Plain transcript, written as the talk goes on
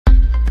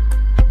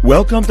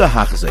Welcome to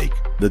Hachzik,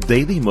 the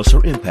Daily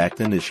Musar Impact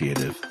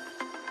Initiative.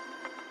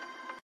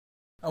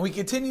 And we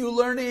continue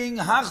learning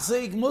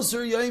Hachzik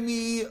Musar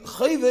Yomi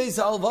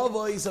Chayves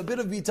Alvavois, a bit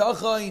of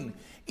Bitachon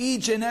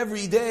each and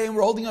every day. And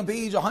we're holding on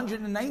page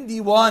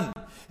 191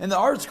 in the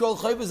art scroll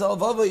Chayves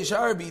Alvavois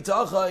Sha'ar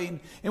Bitachon,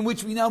 in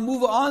which we now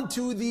move on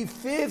to the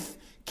fifth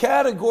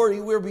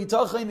category where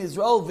Bitachon is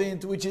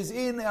relevant, which is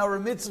in our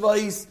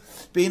mitzvahs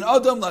Bein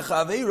Adam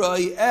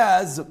Lachaveiroi,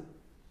 as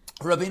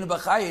Rabbeinu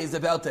Bachaya is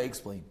about to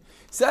explain.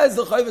 Says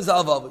the Chayves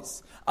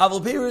Alvavois,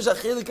 Aval Perish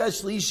Achelik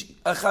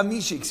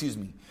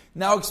Achamishi,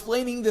 Now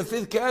explaining the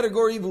fifth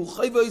category, which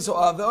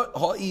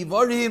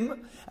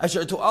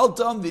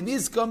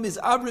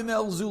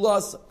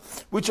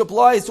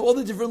applies to all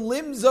the different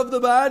limbs of the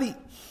body.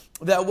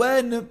 That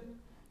when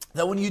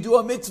you do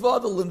a mitzvah,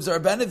 the limbs are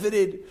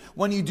benefited.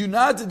 When you do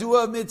not do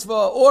a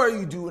mitzvah, or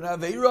you do an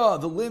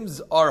aveira, the limbs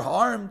are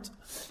harmed.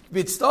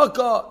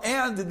 Bitstaka,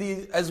 and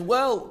as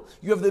well,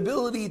 you have the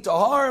ability to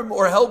harm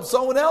or help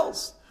someone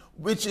else.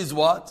 Which is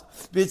what?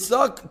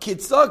 Bitstaka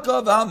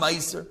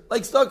v'hamaiser.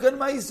 Like staka and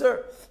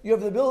maiser. You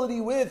have the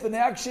ability with an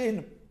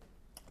action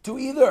to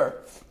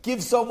either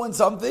give someone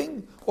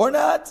something or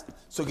not.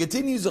 So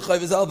continues the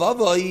Chayves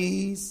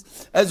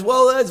Alvavois, as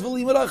well as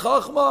V'limud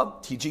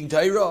HaChachma, teaching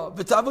Torah,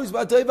 V'tavos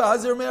b'atayva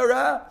hazir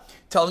me'ara,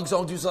 telling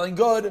someone to do something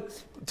good,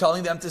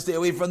 telling them to stay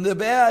away from the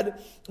bad.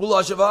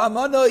 U'lashava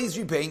amana is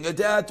repaying a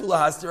debt.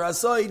 U'lahaster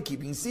aside,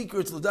 keeping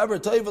secrets. L'davar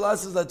tayv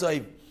v'lasas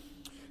l'tayv,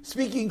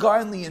 speaking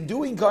kindly and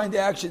doing kind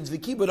actions.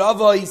 V'kibud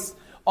avos,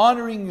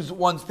 honoring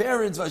one's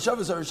parents,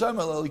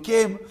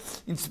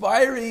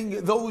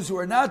 inspiring those who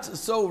are not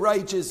so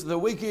righteous, the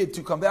wicked,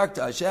 to come back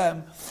to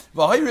Hashem.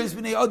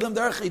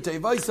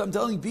 I'm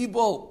telling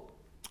people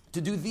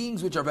to do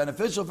things which are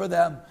beneficial for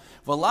them.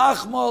 And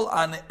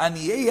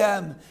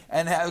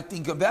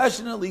acting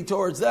compassionately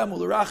towards them,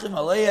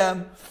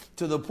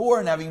 to the poor,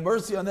 and having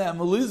mercy on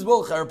them.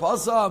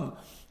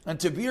 And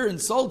to bear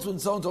insults when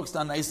someone talks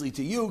not nicely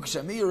to you.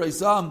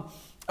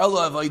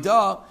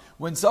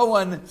 When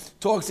someone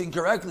talks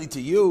incorrectly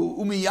to you,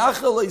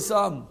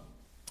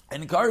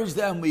 encourage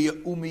them,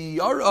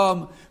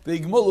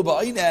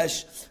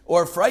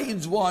 or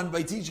frightens one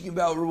by teaching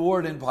about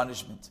reward and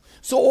punishment.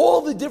 So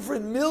all the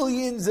different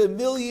millions and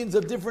millions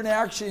of different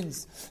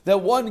actions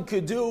that one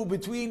could do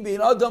between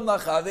being Adam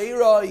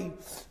Lachaveiroi,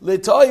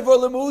 L'tayv or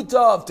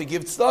L'mutav, to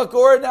give tzedakah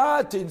or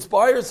not, to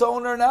inspire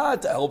someone or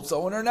not, to help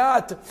someone or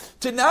not,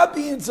 to not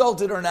be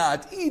insulted or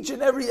not, each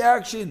and every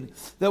action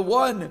that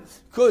one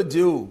could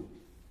do.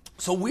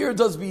 So where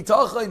does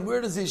Bitachon,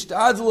 where does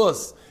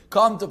Ishtadlus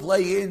come to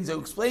play in? So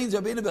explains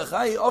Rabbeinu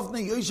Bechai,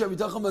 Ofnei Yosher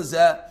Bitachon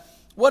Bazeh.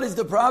 What is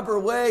the proper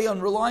way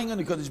on relying on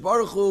the Kadosh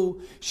Baruch Hu?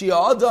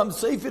 Shia Adam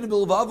Seifin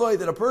Bilvavai,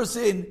 that a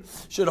person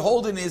should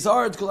hold in his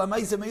heart.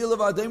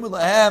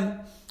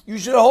 You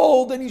should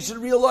hold and you should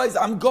realize,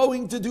 I'm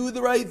going to do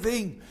the right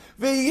thing.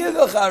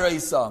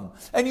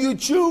 And you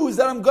choose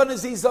that I'm going to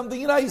say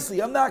something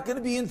nicely. I'm not going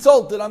to be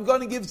insulted. I'm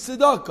going to give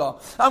tzedakah.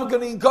 I'm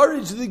going to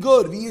encourage the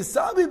good. And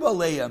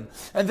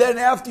then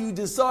after you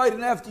decide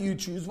and after you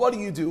choose, what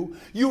do?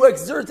 You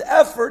exert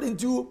effort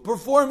into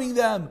performing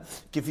them.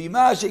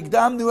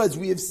 As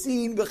we have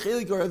seen, as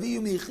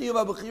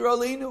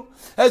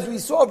we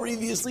saw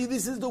previously,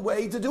 this is the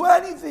way to do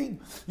anything.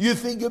 You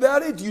think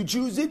about it, you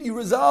choose it, you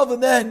resolve,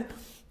 and then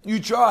you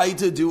try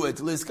to do it.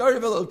 And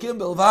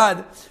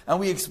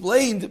we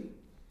explained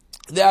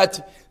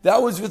that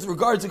was with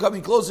regard to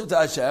coming closer to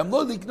Hashem.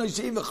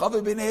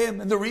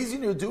 And the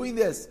reason you're doing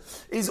this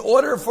is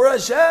order for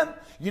Hashem.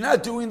 You're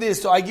not doing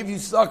this so I give you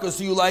tzedakah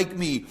so you like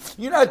me.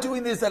 You're not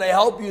doing this that I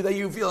help you, that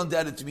you feel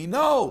indebted to me.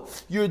 No,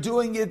 you're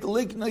doing it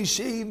liknei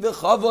sheim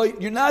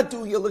v'chavod. You're not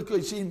doing it liknei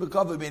sheim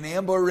v'chavod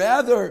b'neim, but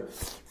rather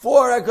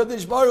for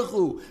HaKadosh Baruch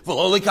Hu.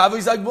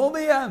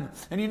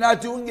 And you're not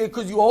doing it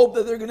because you hope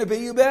that they're going to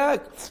pay you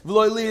back.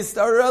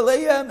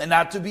 And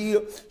not to be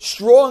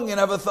strong and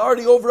have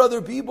authority over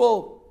other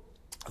people.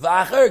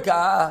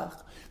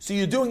 So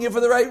you're doing it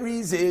for the right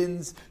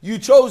reasons. You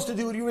chose to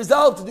do it, you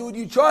resolved to do it,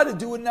 you try to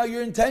do it, now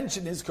your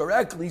intention is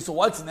correctly. So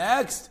what's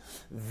next?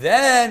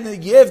 Then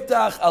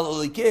Yiftach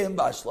Alolikim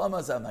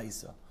B'Ashlama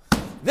Zamaisa.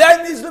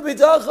 Then is the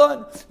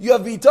Bitachon. You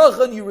have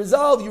Bitachon, you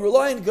resolve, you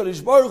rely on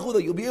Kadosh Baruch Hu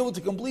that you'll be able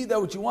to complete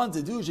that what you want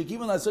to do.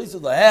 Shekivan Lasois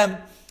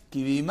Lahem.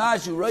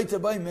 Kivimashu Raita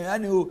Bay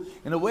Me'anu,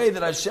 in a way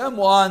that Hashem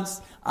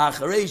wants.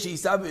 Acharei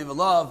She'Yisav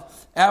V'Lav,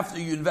 after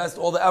you invest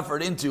all the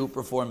effort into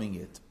performing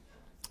it.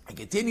 It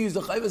continues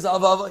the Chayves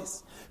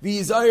Alvavois.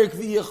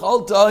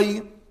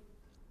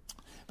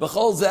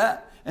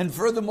 And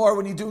furthermore,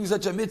 when you're doing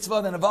such a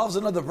mitzvah that involves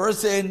another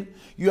person,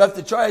 you have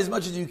to try as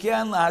much as you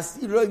can. Not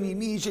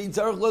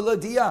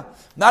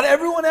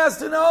everyone has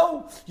to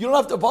know. You don't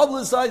have to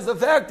publicize the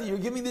fact that you're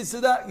giving this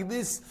guy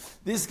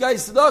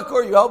tzedakah,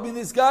 or you're helping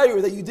this guy,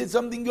 or that you did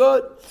something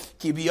good.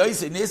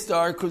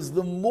 Because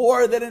the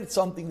more that it's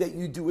something that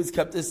you do is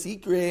kept a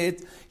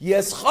secret,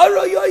 yes,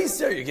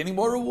 you're getting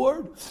more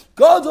reward.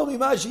 More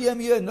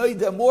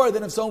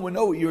than if someone would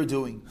know what you're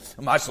doing.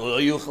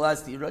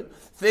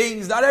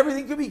 Things, not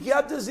everything could be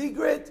kept a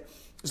secret.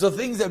 So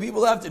things that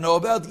people have to know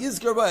about.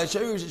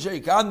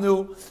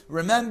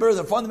 Remember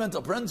the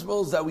fundamental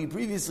principles that we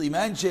previously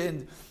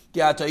mentioned.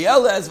 Remember,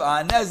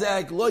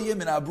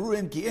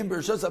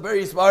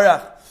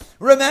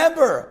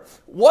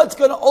 what's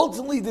going to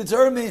ultimately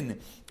determine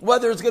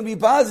whether it's going to be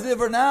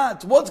positive or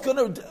not? What's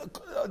going to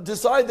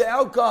decide the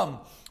outcome?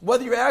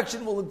 Whether your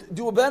action will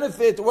do a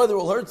benefit or whether it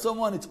will hurt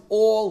someone, it's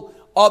all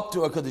up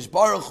to HaKadosh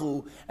Baruch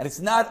Hu, and it's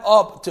not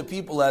up to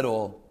people at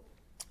all.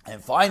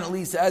 And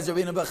finally, says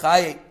Rabbeinu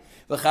Bechai,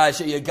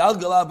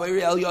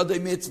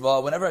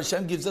 whenever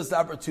Hashem gives us the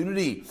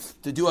opportunity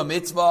to do a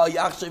mitzvah, you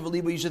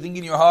should think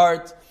in your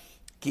heart,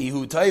 that's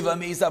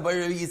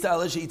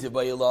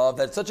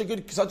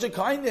such a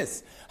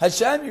kindness.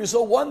 Hashem, you're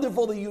so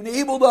wonderful that you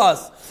enabled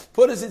us,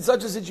 put us in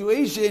such a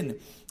situation.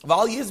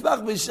 Don't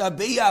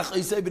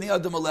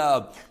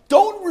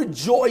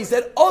rejoice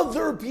that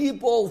other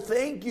people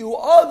thank you,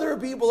 other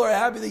people are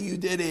happy that you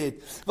did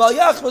it.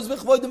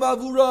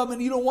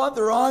 And you don't want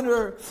their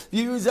honor.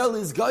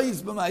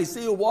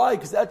 Why?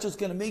 Because that's just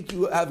going to make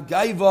you have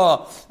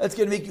gaiva, that's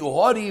going to make you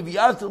haughty, and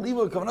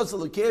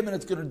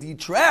it's going to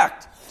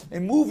detract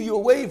and move you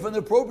away from the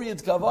appropriate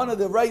kavanah,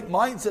 the right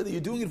mindset that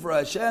you're doing it for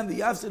Hashem,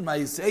 the yafsin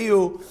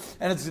ma'aseyu,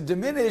 and it's to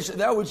diminish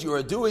that which you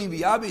are doing,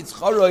 the yabitz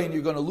charay, and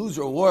you're going to lose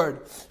your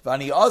reward.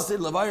 And we're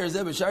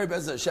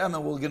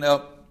going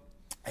to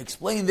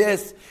explain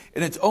this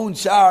in its own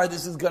Sha'ar.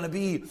 This is going to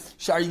be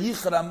Sha'ar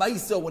Yichra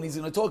Maisa, when he's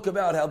going to talk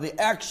about how the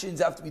actions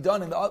have to be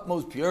done in the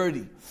utmost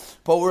purity.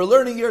 But what we're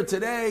learning here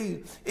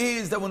today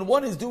is that when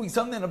one is doing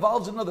something that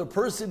involves another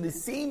person, the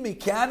same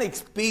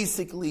mechanics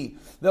basically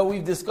that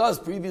we've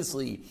discussed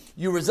previously.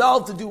 You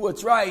resolve to do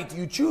what's right,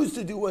 you choose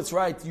to do what's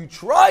right, you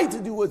try to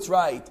do what's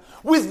right,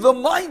 with the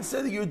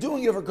mindset that you're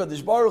doing it for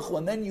Kadosh Baruch Hu,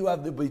 and then you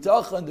have the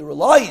Habitachon, the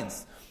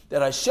reliance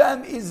that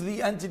Hashem is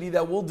the entity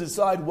that will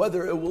decide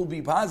whether it will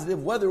be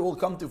positive, whether it will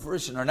come to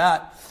fruition or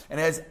not. And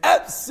it has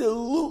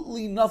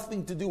absolutely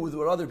nothing to do with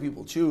what other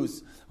people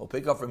choose. We'll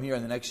pick up from here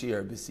in the next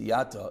year.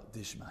 B'siyata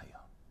Dishmaya.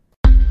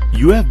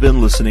 You have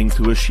been listening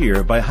to a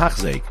shiur by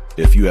Hachzeik.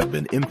 If you have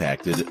been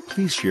impacted,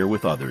 please share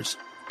with others.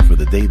 For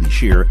the daily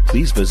shiur,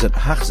 please visit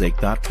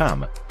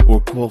Hachzeik.com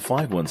or call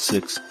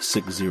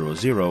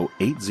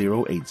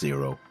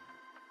 516-600-8080.